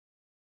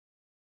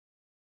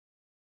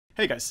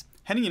Hey guys,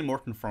 Henning and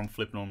Morten from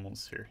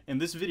FlippedNormals here. In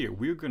this video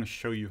we're going to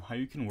show you how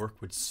you can work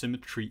with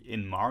symmetry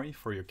in Maya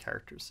for your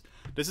characters.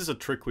 This is a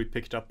trick we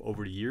picked up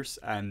over the years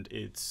and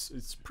it's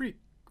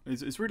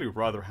really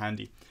rather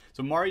handy.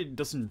 So Maya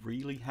doesn't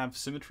really have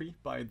symmetry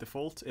by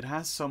default. It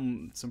has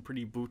some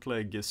pretty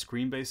bootleg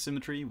screen-based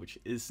symmetry which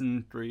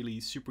isn't really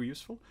super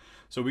useful.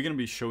 So we're going to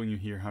be showing you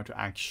here how to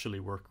actually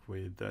work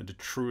with the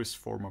truest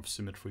form of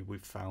symmetry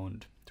we've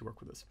found to work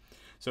with this.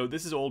 So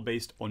this is all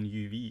based on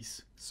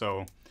UVs.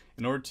 So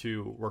in order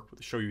to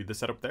show you the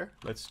setup there,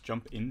 let's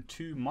jump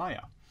into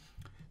Maya.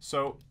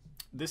 So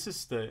this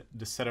is the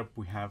setup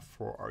we have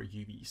for our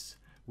UVs.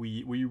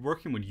 We're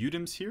working with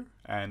UDIMs here,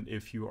 and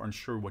if you are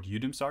unsure what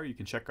UDIMs are, you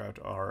can check out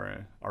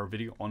our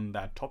video on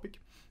that topic.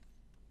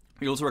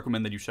 We also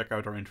recommend that you check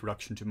out our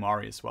introduction to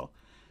Maya as well,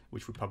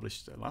 which we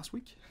published last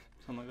week.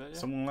 Something like that, yeah.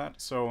 Something like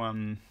that.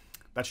 So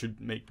that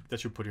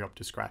should put you up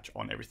to scratch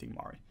on everything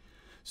Maya.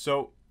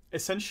 So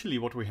essentially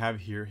what we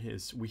have here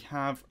is we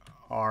have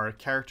our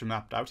character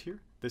mapped out here.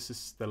 This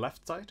is the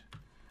left side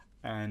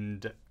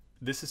and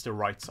this is the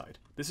right side.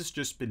 This has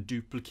just been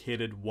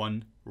duplicated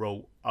one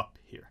row up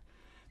here.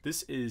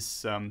 This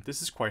is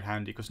quite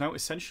handy because now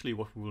essentially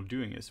what we're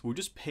doing is we're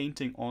just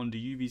painting on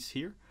the UVs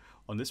here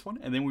on this one,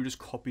 and then we just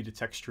copy the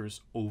textures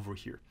over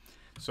here.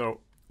 So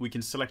we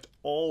can select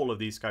all of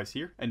these guys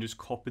here and just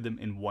copy them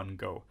in one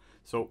go.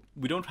 So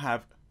we don't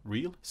have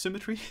real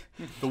symmetry,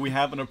 but we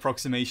have an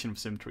approximation of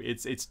symmetry.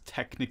 It's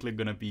technically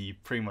gonna be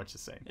pretty much the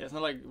same. Yeah, it's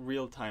not like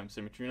real-time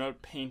symmetry. You're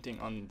not painting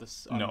on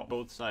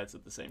both sides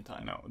at the same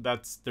time. No,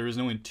 there is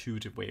no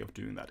intuitive way of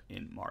doing that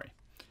in Maya.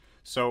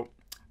 So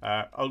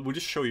we'll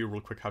just show you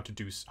real quick how to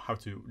do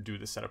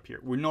the setup here.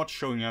 We're not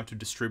showing you how to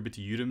distribute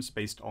the UDIMs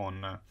based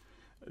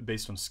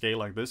on scale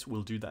like this.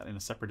 We'll do that in a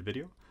separate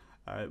video.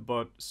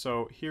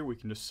 So here we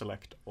can just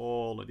select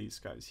all of these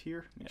guys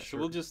here. Yeah,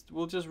 sure. So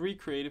we'll just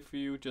recreate it for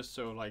you, just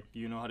so like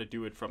you know how to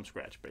do it from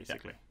scratch,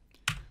 basically.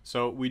 Yeah.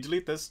 So we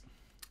delete this,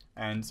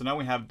 and so now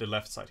we have the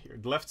left side here.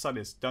 The left side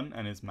is done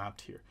and is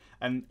mapped here.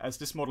 And as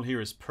this model here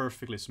is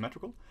perfectly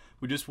symmetrical,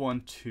 we just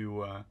want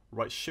to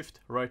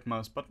right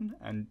mouse button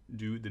and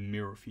do the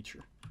mirror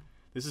feature.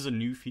 This is a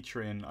new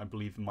feature in, I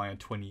believe, Maya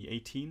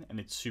 2018, and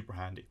it's super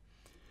handy.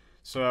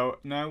 So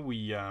now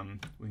we can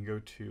go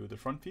to the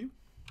front view.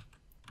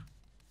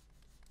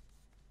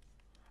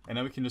 And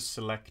now we can just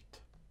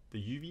select the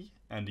UV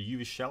and the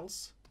UV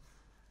shells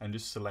and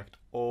just select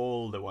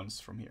all the ones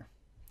from here.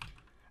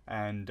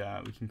 And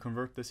we can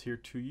convert this here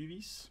to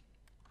UVs.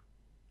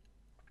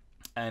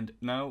 And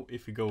now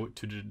if we go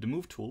to the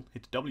move tool,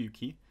 hit the W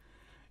key,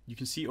 you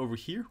can see over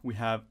here we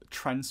have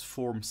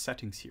transform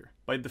settings here.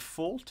 By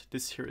default,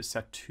 this here is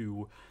set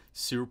to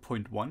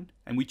 0.1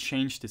 and we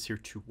changed this here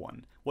to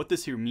 1. What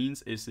this here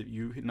means is that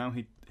you now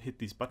hit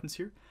these buttons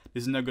here.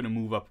 This is now going to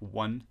move up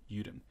one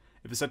UDIM.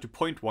 If it's set to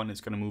 0.1, it's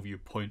going to move you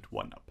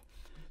 0.1 up.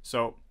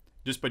 So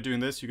just by doing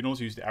this, you can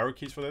also use the arrow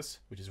keys for this,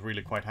 which is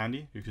really quite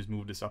handy. You can just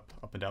move this up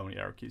and down with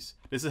the arrow keys.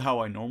 This is how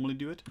I normally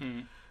do it.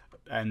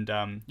 And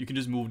you can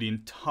just move the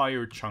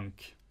entire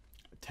chunk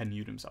 10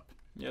 UDIMs up.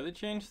 Yeah, they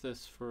changed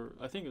this for,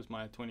 I think it was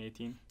Maya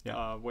 2018,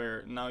 yeah.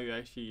 Where now you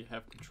actually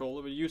have control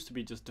of it. It used to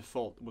be just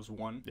default was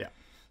 1. Yeah.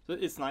 So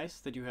it's nice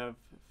that you have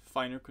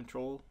finer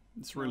control.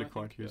 It's really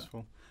quite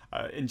useful.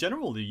 Yeah. In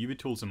general, the UV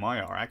tools in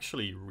Maya are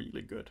actually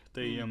really good.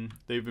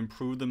 They've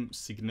improved them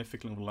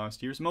significantly over the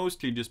last years,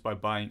 mostly just by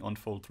buying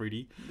Unfold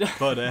 3D,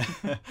 but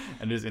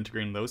and just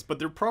integrating those. But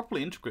they're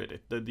properly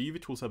integrated. The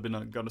UV tools have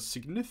got a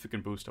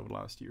significant boost over the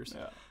last years,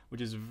 yeah.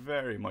 Which is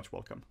very much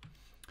welcome.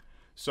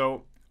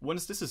 So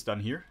once this is done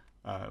here,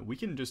 we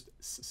can just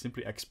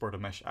simply export a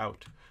mesh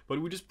out.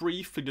 But we just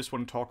briefly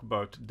want to talk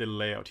about the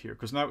layout here,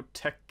 because now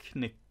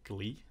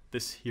technically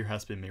this here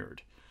has been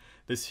mirrored.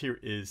 This here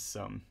is,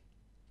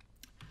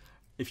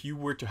 if you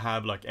were to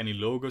have like any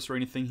logos or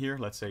anything here,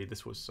 let's say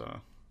this was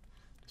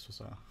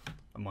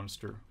a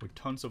monster with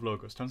tons of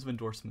logos, tons of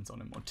endorsements on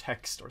them, or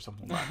text or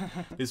something like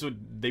that.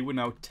 They would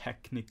now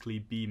technically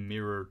be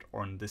mirrored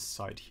on this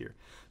side here.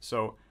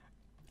 So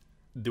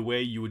the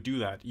way you would do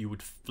that, you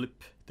would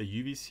flip the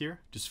UVs here,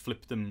 just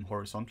flip them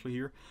horizontally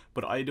here.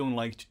 But I don't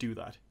like to do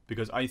that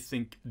because I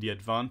think the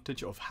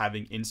advantage of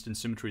having instant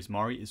symmetry as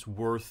Maya is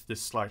worth the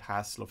slight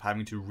hassle of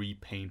having to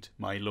repaint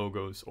my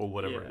logos or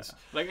whatever it is.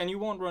 Like, and you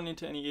won't run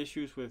into any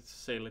issues with,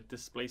 say, like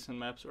displacement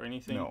maps or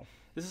anything. No.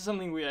 This is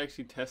something we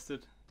actually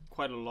tested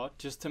quite a lot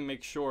just to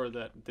make sure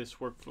that this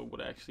workflow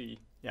would actually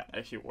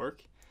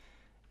work.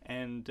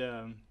 And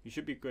you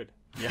should be good.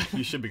 Yeah,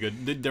 you should be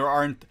good. There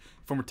aren't,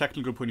 from a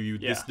technical point of view,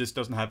 this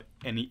doesn't have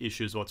any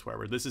issues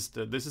whatsoever. This is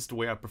the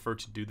way I prefer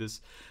to do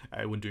this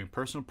when doing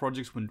personal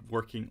projects, when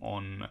working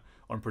on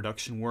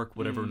production work,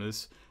 whatever it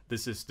is.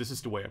 This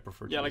is the way I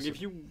prefer to do it. Yeah, like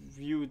if you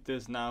viewed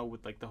this now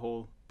with like the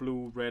whole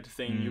blue-red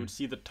thing, you would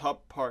see the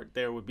top part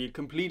there would be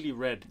completely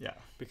red. Yeah.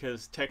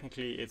 Because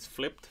technically it's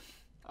flipped,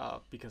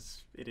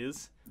 because it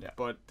is. Yeah.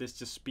 But this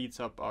just speeds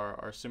up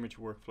our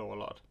symmetry workflow a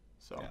lot.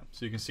 So yeah,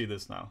 so you can see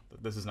this now.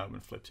 This has now been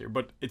flipped here,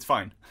 but it's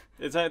fine.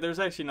 It's there's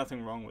actually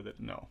nothing wrong with it.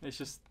 No, it's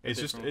just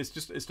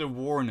it's the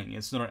warning.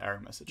 It's not an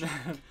error message.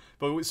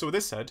 But so with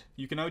this said,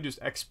 you can now just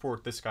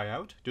export this guy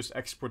out. Just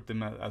export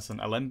them as an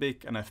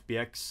Alembic, an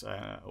FBX,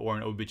 or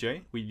an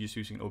OBJ. We're just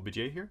using OBJ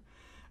here,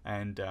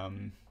 and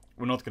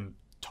we're not going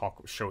to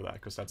show that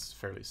because that's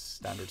fairly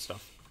standard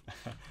stuff.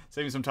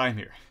 Saving some time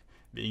here,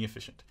 being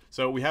efficient.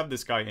 So we have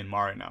this guy in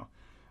Maya now,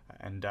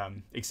 and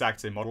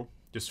exact same model,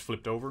 just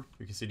flipped over.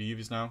 You can see the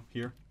UVs now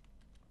here.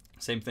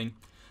 Same thing.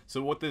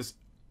 So what this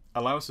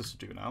allows us to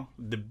do now,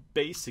 the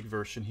basic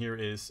version here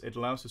is it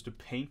allows us to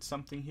paint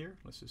something here.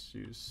 Let's just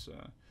use,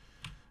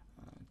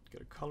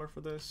 get a color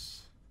for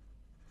this,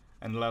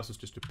 and allows us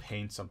just to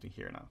paint something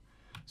here now.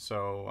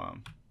 So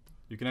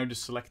you can now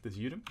just select this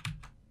UDIM,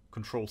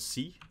 Control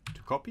C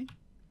to copy,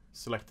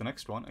 select the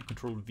next one, and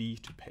Control V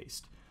to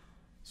paste.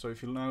 So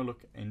if you now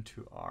look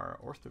into our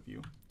ortho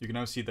view, you can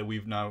now see that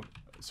we've now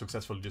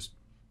successfully just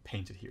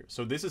painted here.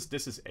 So this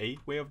is a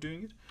way of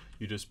doing it.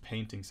 You're just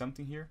painting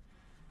something here.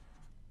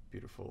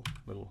 Beautiful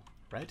little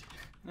red.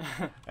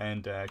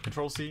 And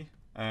Control C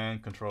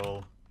and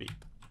Control V.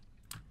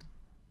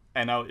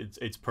 And now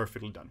it's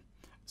perfectly done.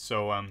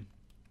 So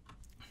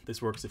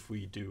this works if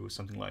we do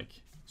something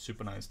like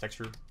super nice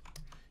texture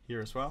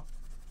here as well.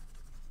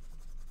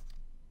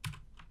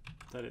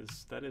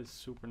 That is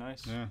super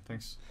nice. Yeah,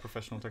 thanks,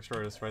 professional texture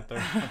artist right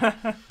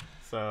there.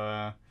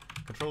 So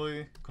Control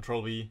E,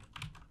 Control V,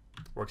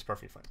 works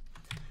perfectly fine.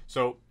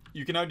 So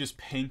you can now just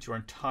paint your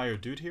entire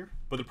dude here,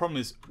 but the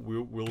problem is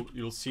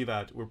you'll see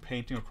that we're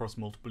painting across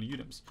multiple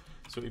UDIMs.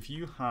 So if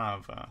you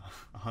have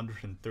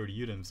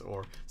 130 UDIMs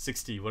or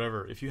 60,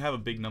 whatever, if you have a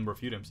big number of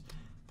UDIMs,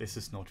 this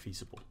is not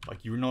feasible. Like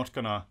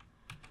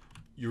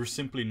you're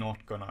simply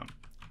not gonna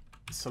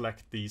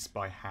select these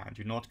by hand.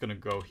 You're not gonna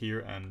go here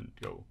and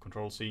go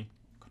Control C,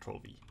 Control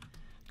V,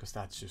 because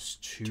that's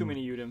just too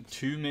many UDIMs.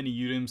 Too many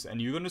UDIMs,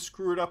 and you're gonna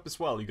screw it up as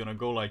well. You're gonna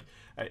go like,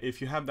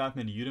 if you have that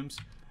many UDIMs,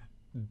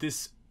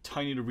 this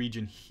tiny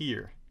region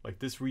here, like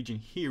this region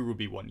here, will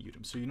be one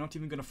UDIM. So you're not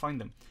even gonna find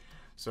them.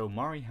 So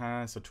Mari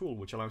has a tool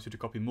which allows you to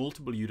copy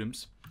multiple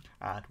UDIMs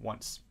at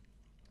once.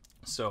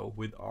 So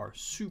with our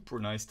super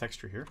nice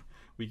texture here,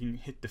 we can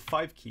hit the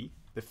 5 key.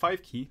 The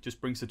 5 key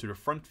just brings it to the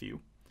front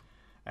view.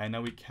 And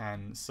now we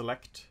can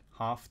select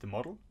half the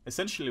model,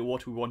 essentially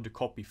what we want to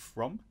copy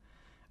from.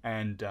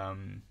 And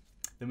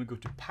then we go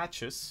to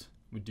patches,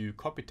 we do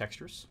copy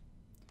textures.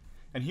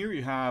 And here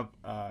you have,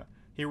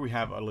 here we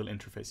have a little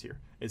interface here.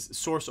 It's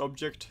source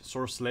object,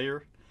 source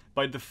layer.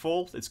 By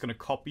default, it's gonna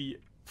copy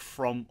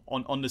from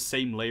on the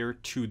same layer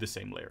to the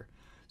same layer.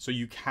 So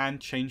you can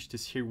change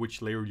this here,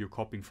 which layer you're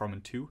copying from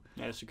and to.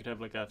 Yeah, so you could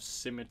have like a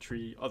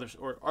symmetry,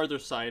 other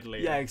side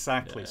layer. Yeah,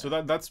 exactly. Yeah. So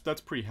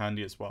that's pretty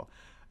handy as well.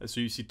 So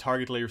you see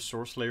target layer,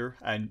 source layer,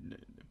 and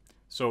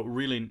so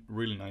really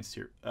nice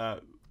here.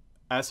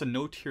 As a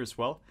note here as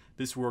well,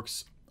 this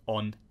works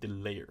on the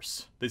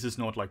layers. This is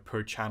not like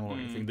per channel or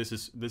anything. This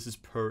is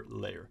per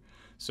layer.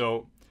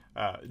 So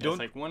it's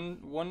like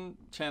one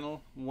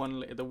channel,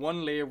 the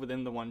one layer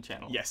within the one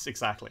channel. Yes,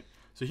 exactly.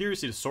 So here you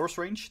see the source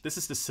range. This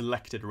is the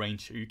selected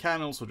range. You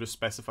can also just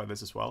specify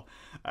this as well.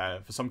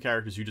 For some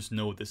characters, you just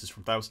know this is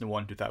from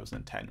 2001 to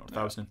 2010 or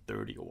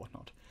 2030 or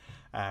whatnot.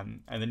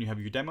 And then you have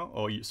your demo,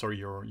 or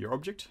your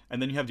object,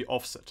 and then you have the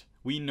offset.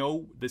 We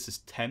know this is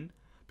 10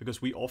 because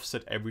we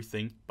offset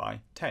everything by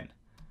 10.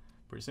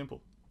 Pretty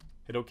simple.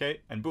 Hit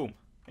OK, and boom,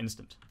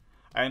 instant.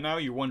 And now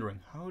you're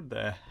wondering, how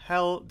the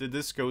hell did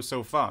this go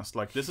so fast?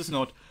 Like, this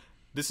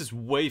is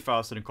way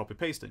faster than copy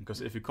pasting, because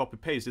if you copy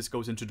paste, this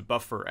goes into the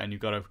buffer and you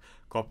gotta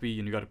copy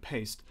and you gotta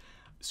paste.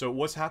 So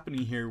what's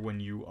happening here when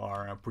you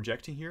are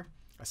projecting here,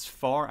 as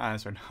far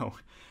as I know,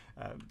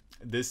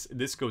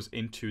 this goes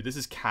into, this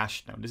is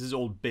cached now, this is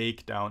all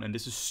baked down, and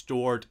this is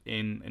stored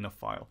in a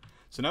file.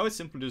 So now it's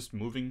simply just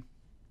moving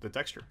the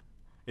texture.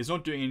 It's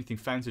not doing anything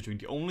fancy to it.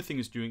 The only thing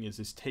it's doing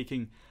is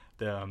taking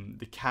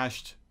the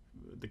cached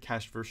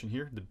version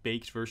here, the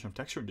baked version of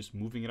texture, and just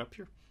moving it up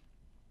here.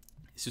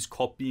 It's just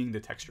copying the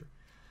texture.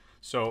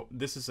 So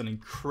this is an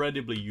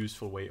incredibly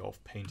useful way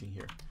of painting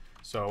here.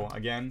 So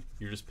again,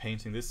 you're just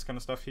painting this kind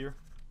of stuff here.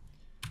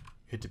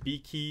 Hit the B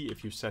key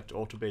if you set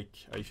auto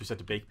bake, if you set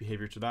the bake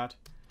behavior to that,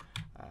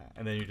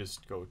 and then you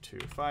just go to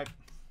 5,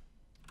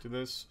 to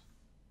this,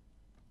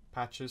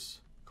 patches,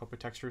 copy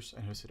textures,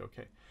 and hit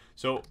OK.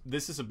 So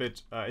this is a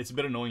bit, it's a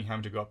bit annoying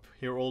having to go up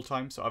here all the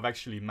time. So I've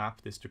actually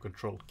mapped this to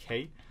Control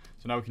K.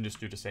 So now we can just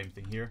do the same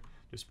thing here.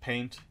 Just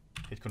paint,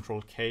 hit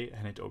Control K,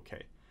 and hit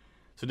OK.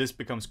 So this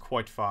becomes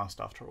quite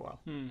fast after a while.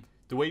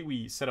 The way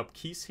we set up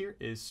keys here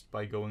is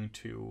by going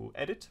to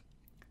Edit,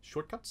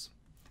 Shortcuts.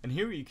 And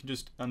here you can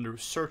just, under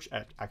Search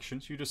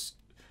Actions, you just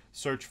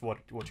search for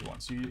what you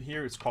want. So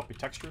here it's Copy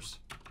Textures.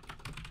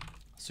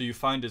 So you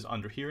find this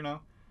under here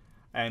now.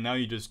 And now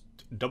you just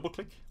double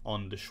click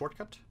on the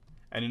shortcut.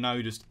 And now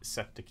you just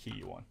set the key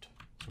you want.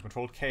 So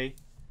Control K,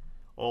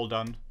 all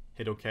done,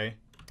 hit OK.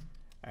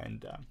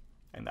 And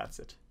that's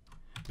it.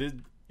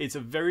 It's a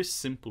very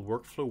simple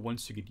workflow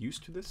once you get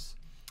used to this.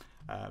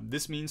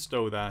 This means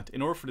though that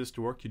in order for this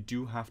to work, you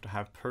do have to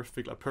have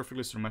a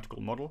perfectly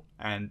symmetrical model,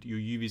 and your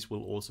UVs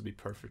will also be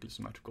perfectly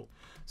symmetrical.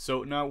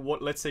 So now,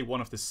 let's say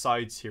one of the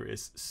sides here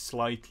is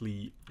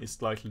slightly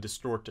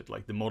distorted,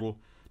 like the model,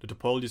 the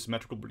topology is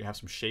symmetrical, but you have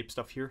some shape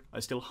stuff here.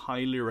 I still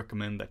highly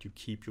recommend that you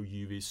keep your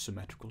UVs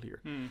symmetrical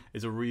here.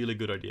 It's a really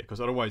good idea,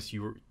 because otherwise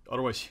you're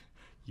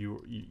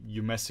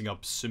messing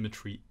up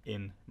symmetry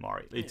in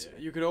Mari.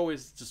 You could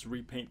always just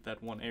repaint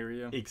that one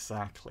area.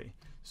 Exactly.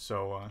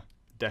 So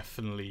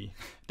definitely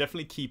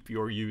keep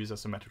your UVs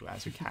as symmetrical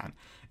as you can.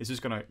 It's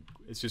just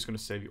gonna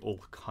save you all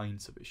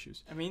kinds of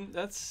issues. I mean,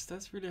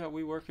 that's really how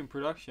we work in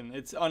production.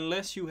 It's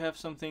unless you have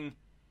something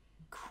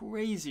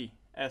crazy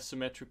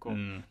asymmetrical.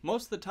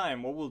 Most of the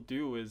time, what we'll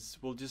do is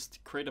we'll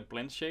just create a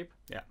blend shape.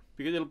 Yeah.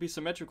 Because it'll be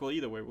symmetrical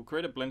either way. We'll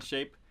create a blend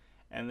shape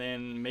and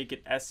then make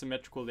it as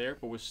symmetrical there,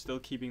 but we're still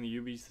keeping the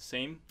UVs the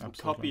same. We'll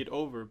copy it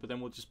over, but then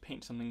we'll just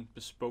paint something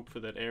bespoke for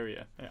that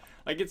area. Yeah.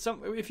 Like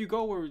if you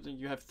go where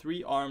you have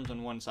 3 arms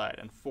on one side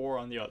and 4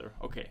 on the other,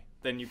 okay,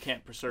 then you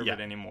can't preserve it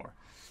anymore.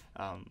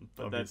 But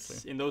Obviously.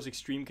 that's in those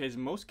extreme cases.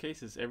 In most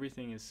cases,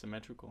 everything is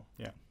symmetrical.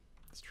 Yeah,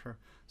 that's true.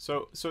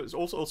 So it's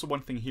also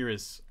one thing here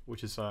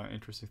which is an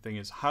interesting thing,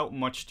 is how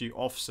much do you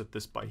offset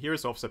this by? Here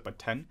is offset by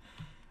 10.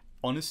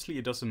 Honestly,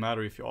 it doesn't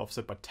matter if you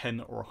offset by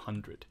 10 or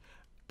 100.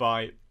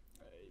 By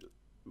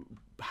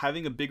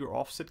having a bigger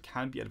offset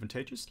can be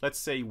advantageous. Let's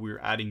say we're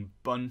adding a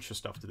bunch of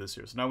stuff to this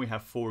here. So now we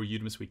have 4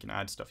 UDIMs, we can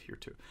add stuff here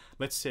too.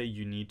 Let's say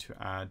you need to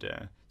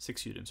add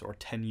 6 UDIMs or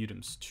 10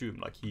 UDIMs to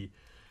him,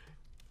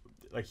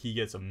 like he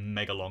gets a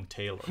mega long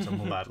tail or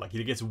something like that. Like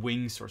he gets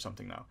wings or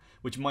something now,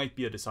 which might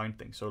be a design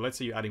thing. So let's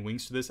say you're adding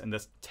wings to this, and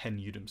that's 10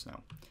 UDIMs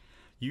now.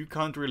 You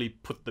can't really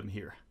put them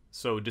here.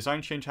 So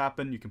design change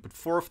happened, you can put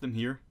 4 of them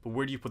here, but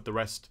where do you put the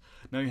rest?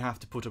 Now you have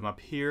to put them up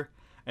here,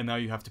 and now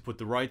you have to put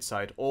the right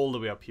side all the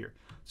way up here.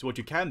 So what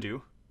you can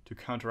do to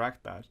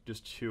counteract that,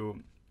 just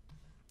to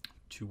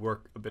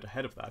work a bit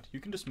ahead of that, you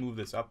can just move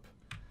this up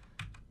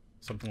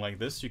something like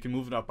this. You can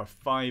move it up by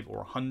 5 or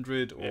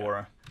 100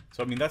 or...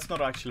 So, I mean, that's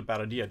not actually a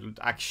bad idea.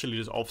 Actually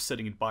just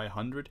offsetting it by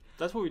 100.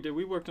 That's what we did.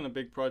 We worked on a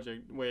big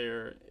project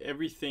where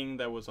everything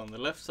that was on the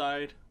left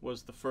side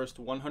was the first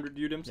 100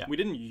 UDIMs. Yeah. We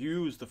didn't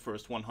use the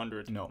first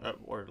 100. No.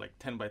 Or like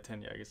 10 by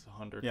 10, I guess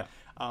 100. Yeah.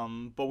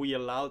 But we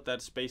allowed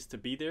that space to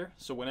be there.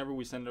 So whenever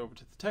we send it over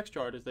to the texture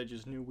artist, they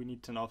just knew we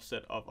need an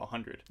offset of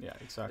 100. Yeah,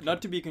 exactly.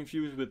 Not to be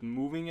confused with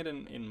moving it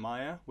in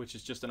Maya, which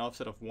is just an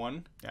offset of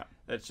 1. Yeah.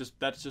 That's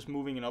just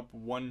moving it up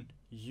 1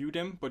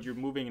 UDIM, but you're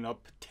moving it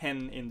up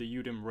 10 in the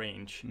UDIM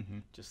range.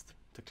 Just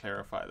to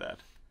clarify that.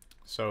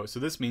 So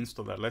this means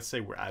that let's say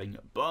we're adding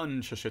a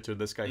bunch of shit to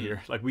this guy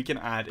here. Like we can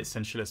add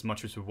essentially as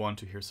much as we want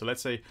to here. So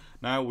let's say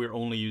now we're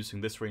only using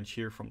this range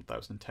here from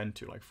 1010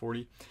 to like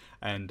 40,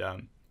 and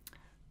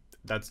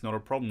that's not a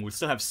problem. We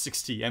still have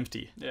 60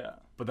 empty. Yeah.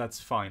 But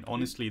that's fine.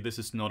 Honestly, this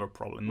is not a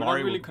problem. We're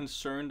not really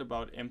concerned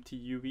about empty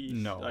UVs.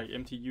 No. Like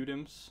empty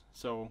UDIMs.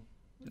 So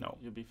no,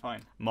 you'll be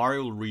fine.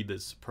 Mario will read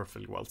this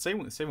perfectly well. Same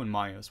with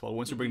Maya as well.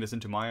 Once you bring this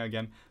into Maya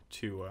again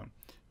to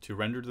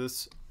render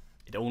this,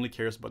 it only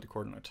cares about the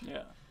coordinate.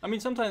 Yeah, I mean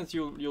sometimes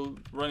you'll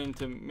run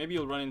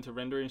into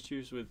render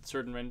issues with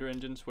certain render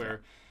engines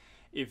where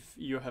if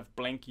you have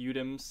blank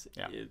UDIMs,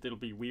 it'll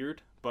be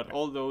weird. But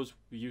all those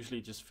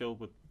usually just fill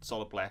with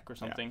solid black or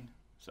something.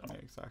 So yeah,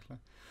 exactly.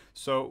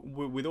 So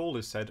with all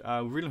this said, I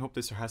really hope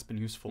this has been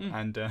useful,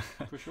 and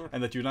for sure.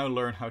 and that you now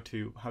learn how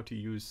to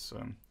use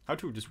how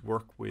to just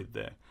work with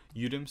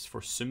UDIMs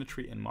for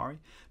symmetry in Mari.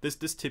 This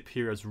tip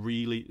here has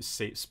really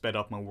sped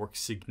up my work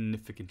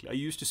significantly. I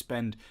used to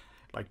spend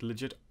like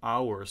legit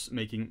hours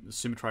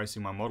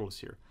symmetrizing my models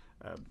here,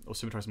 or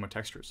symmetrizing my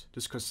textures,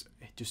 just because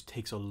it just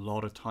takes a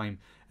lot of time,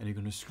 and you're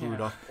gonna screw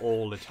it up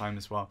all the time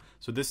as well.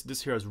 So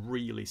this here has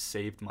really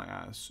saved my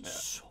ass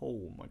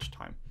so much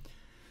time.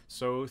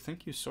 So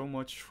thank you so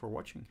much for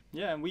watching.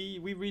 Yeah, and we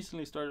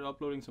recently started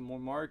uploading some more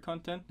Mari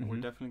content, and we're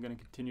definitely going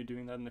to continue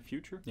doing that in the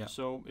future. Yeah.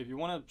 So if you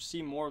want to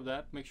see more of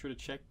that, make sure to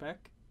check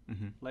back,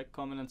 like,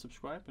 comment, and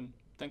subscribe, and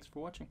thanks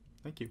for watching.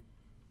 Thank you.